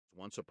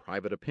once a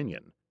private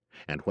opinion,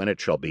 and when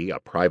it shall be a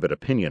private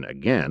opinion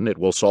again, it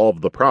will solve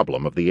the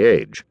problem of the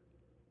age.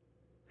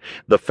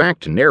 The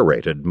fact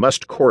narrated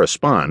must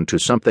correspond to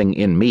something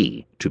in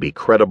me to be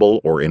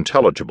credible or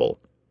intelligible.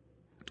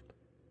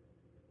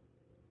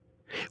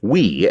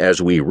 We,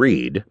 as we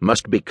read,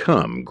 must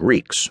become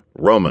Greeks,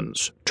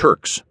 Romans,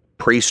 Turks,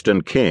 priest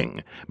and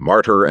king,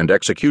 martyr and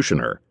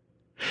executioner,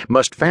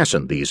 must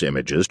fasten these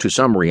images to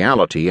some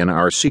reality in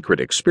our secret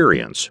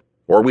experience,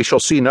 or we shall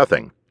see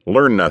nothing,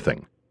 learn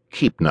nothing,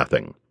 keep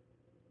nothing.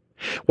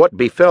 What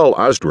befell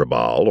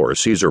Asdrubal or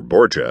Caesar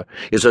Borgia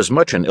is as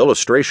much an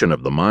illustration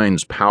of the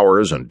mind's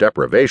powers and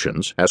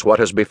deprivations as what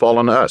has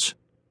befallen us.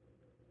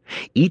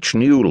 Each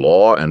new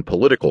law and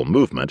political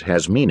movement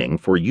has meaning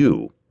for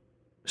you.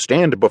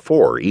 Stand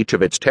before each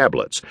of its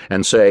tablets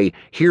and say,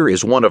 "Here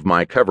is one of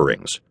my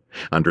coverings.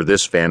 Under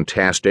this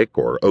fantastic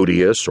or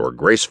odious or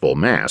graceful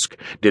mask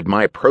did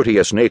my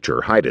Proteus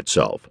nature hide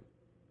itself."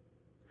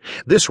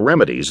 This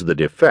remedies the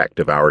defect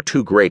of our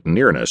too great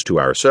nearness to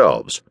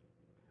ourselves.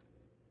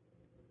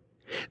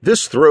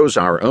 This throws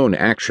our own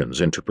actions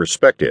into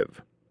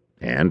perspective,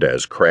 and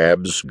as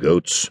crabs,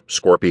 goats,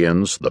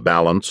 scorpions, the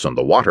balance, and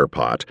the water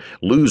pot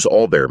lose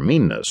all their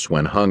meanness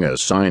when hung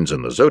as signs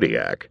in the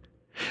zodiac,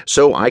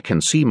 so I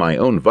can see my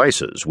own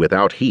vices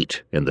without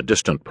heat in the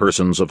distant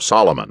persons of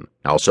Solomon,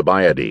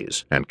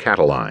 Alcibiades, and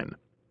Catiline.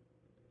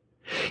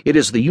 It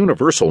is the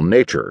universal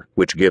nature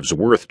which gives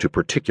worth to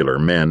particular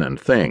men and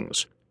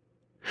things.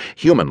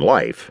 Human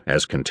life,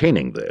 as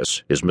containing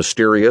this, is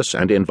mysterious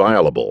and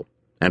inviolable,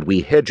 and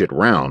we hedge it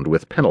round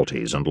with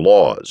penalties and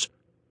laws.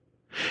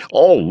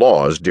 All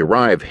laws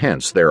derive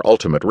hence their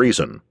ultimate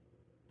reason.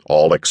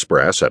 All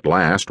express at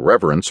last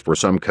reverence for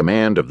some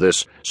command of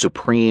this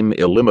supreme,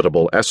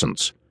 illimitable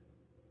essence.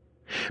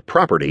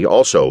 Property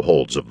also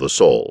holds of the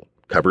soul,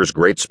 covers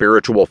great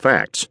spiritual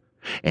facts,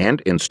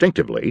 and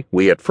instinctively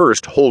we at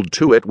first hold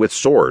to it with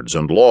swords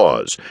and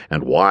laws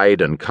and wide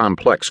and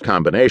complex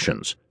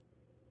combinations.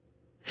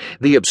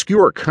 The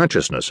obscure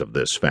consciousness of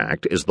this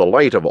fact is the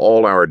light of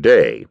all our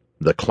day,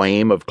 the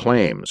claim of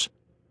claims.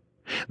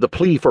 The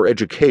plea for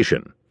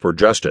education, for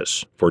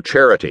justice, for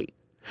charity,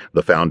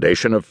 the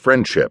foundation of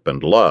friendship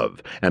and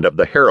love, and of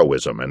the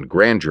heroism and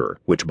grandeur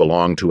which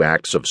belong to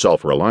acts of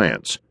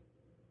self-reliance.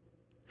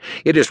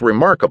 It is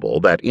remarkable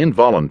that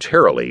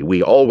involuntarily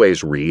we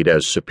always read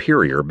as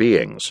superior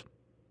beings.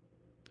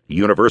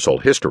 Universal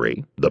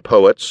history, the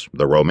poets,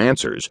 the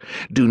romancers,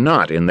 do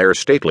not in their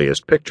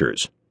stateliest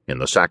pictures, in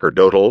the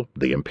sacerdotal,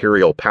 the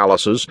imperial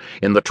palaces,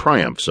 in the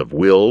triumphs of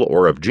will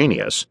or of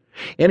genius,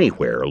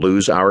 anywhere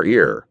lose our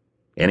ear,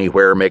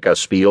 anywhere make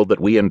us feel that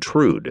we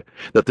intrude,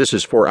 that this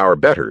is for our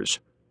betters.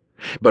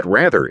 But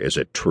rather is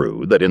it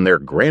true that in their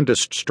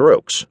grandest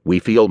strokes we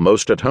feel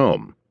most at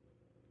home.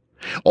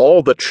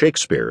 All that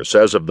Shakespeare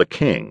says of the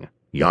king,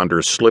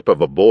 yonder slip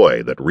of a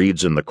boy that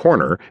reads in the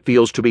corner,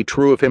 feels to be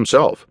true of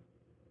himself.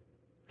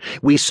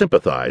 We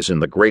sympathize in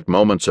the great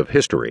moments of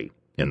history,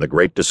 in the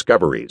great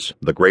discoveries,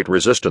 the great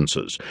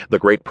resistances, the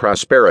great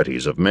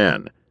prosperities of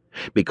men,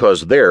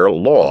 because there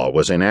law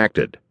was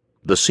enacted,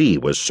 the sea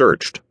was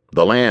searched,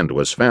 the land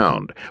was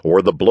found,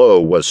 or the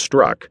blow was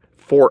struck,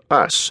 for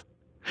us,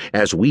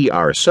 as we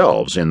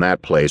ourselves in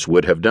that place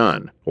would have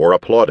done, or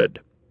applauded.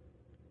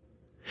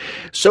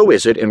 So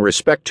is it in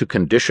respect to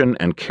condition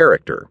and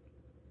character.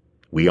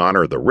 We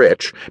honor the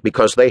rich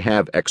because they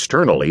have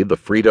externally the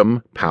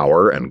freedom,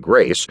 power, and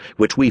grace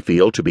which we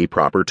feel to be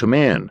proper to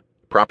man,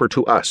 proper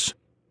to us.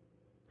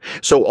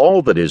 So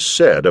all that is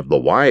said of the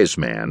wise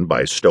man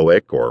by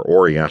Stoic or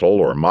Oriental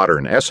or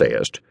modern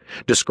essayist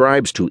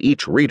describes to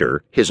each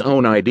reader his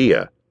own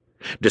idea,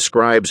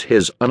 describes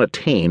his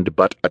unattained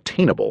but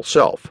attainable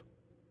self.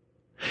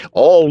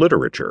 All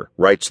literature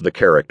writes the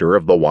character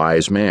of the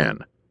wise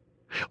man.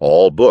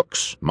 All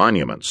books,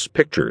 monuments,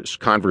 pictures,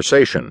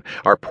 conversation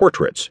are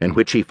portraits in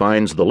which he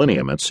finds the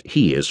lineaments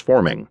he is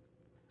forming.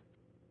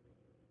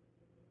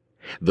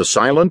 The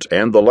silent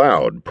and the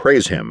loud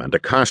praise him and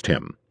accost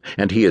him,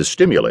 and he is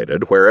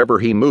stimulated wherever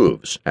he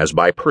moves, as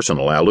by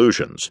personal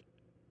allusions.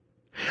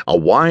 A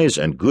wise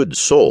and good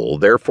soul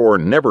therefore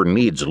never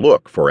needs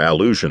look for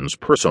allusions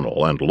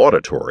personal and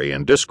laudatory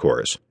in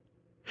discourse.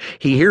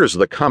 He hears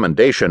the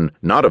commendation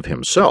not of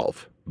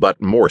himself,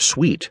 but more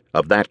sweet,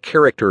 of that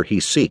character he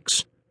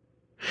seeks.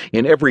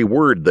 In every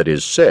word that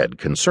is said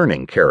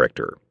concerning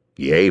character,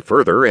 yea,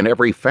 further, in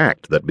every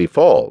fact that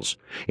befalls,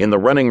 in the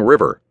running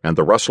river and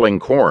the rustling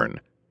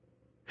corn,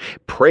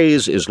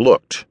 praise is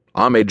looked,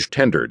 homage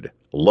tendered,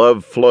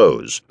 love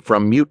flows,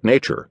 from mute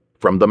nature,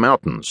 from the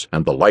mountains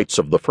and the lights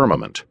of the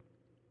firmament.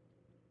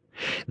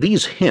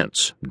 These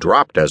hints,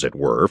 dropped as it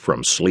were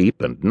from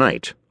sleep and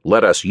night,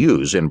 let us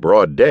use in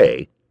broad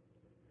day.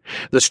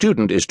 The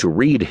student is to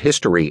read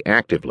history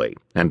actively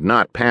and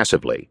not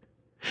passively,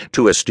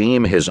 to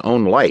esteem his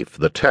own life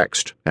the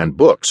text and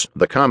books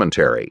the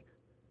commentary.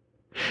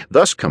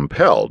 Thus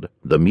compelled,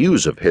 the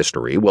muse of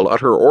history will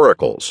utter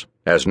oracles,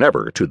 as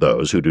never to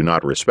those who do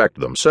not respect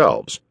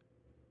themselves.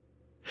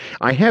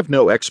 I have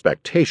no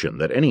expectation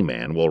that any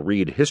man will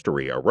read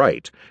history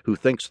aright who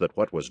thinks that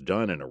what was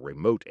done in a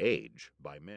remote age by men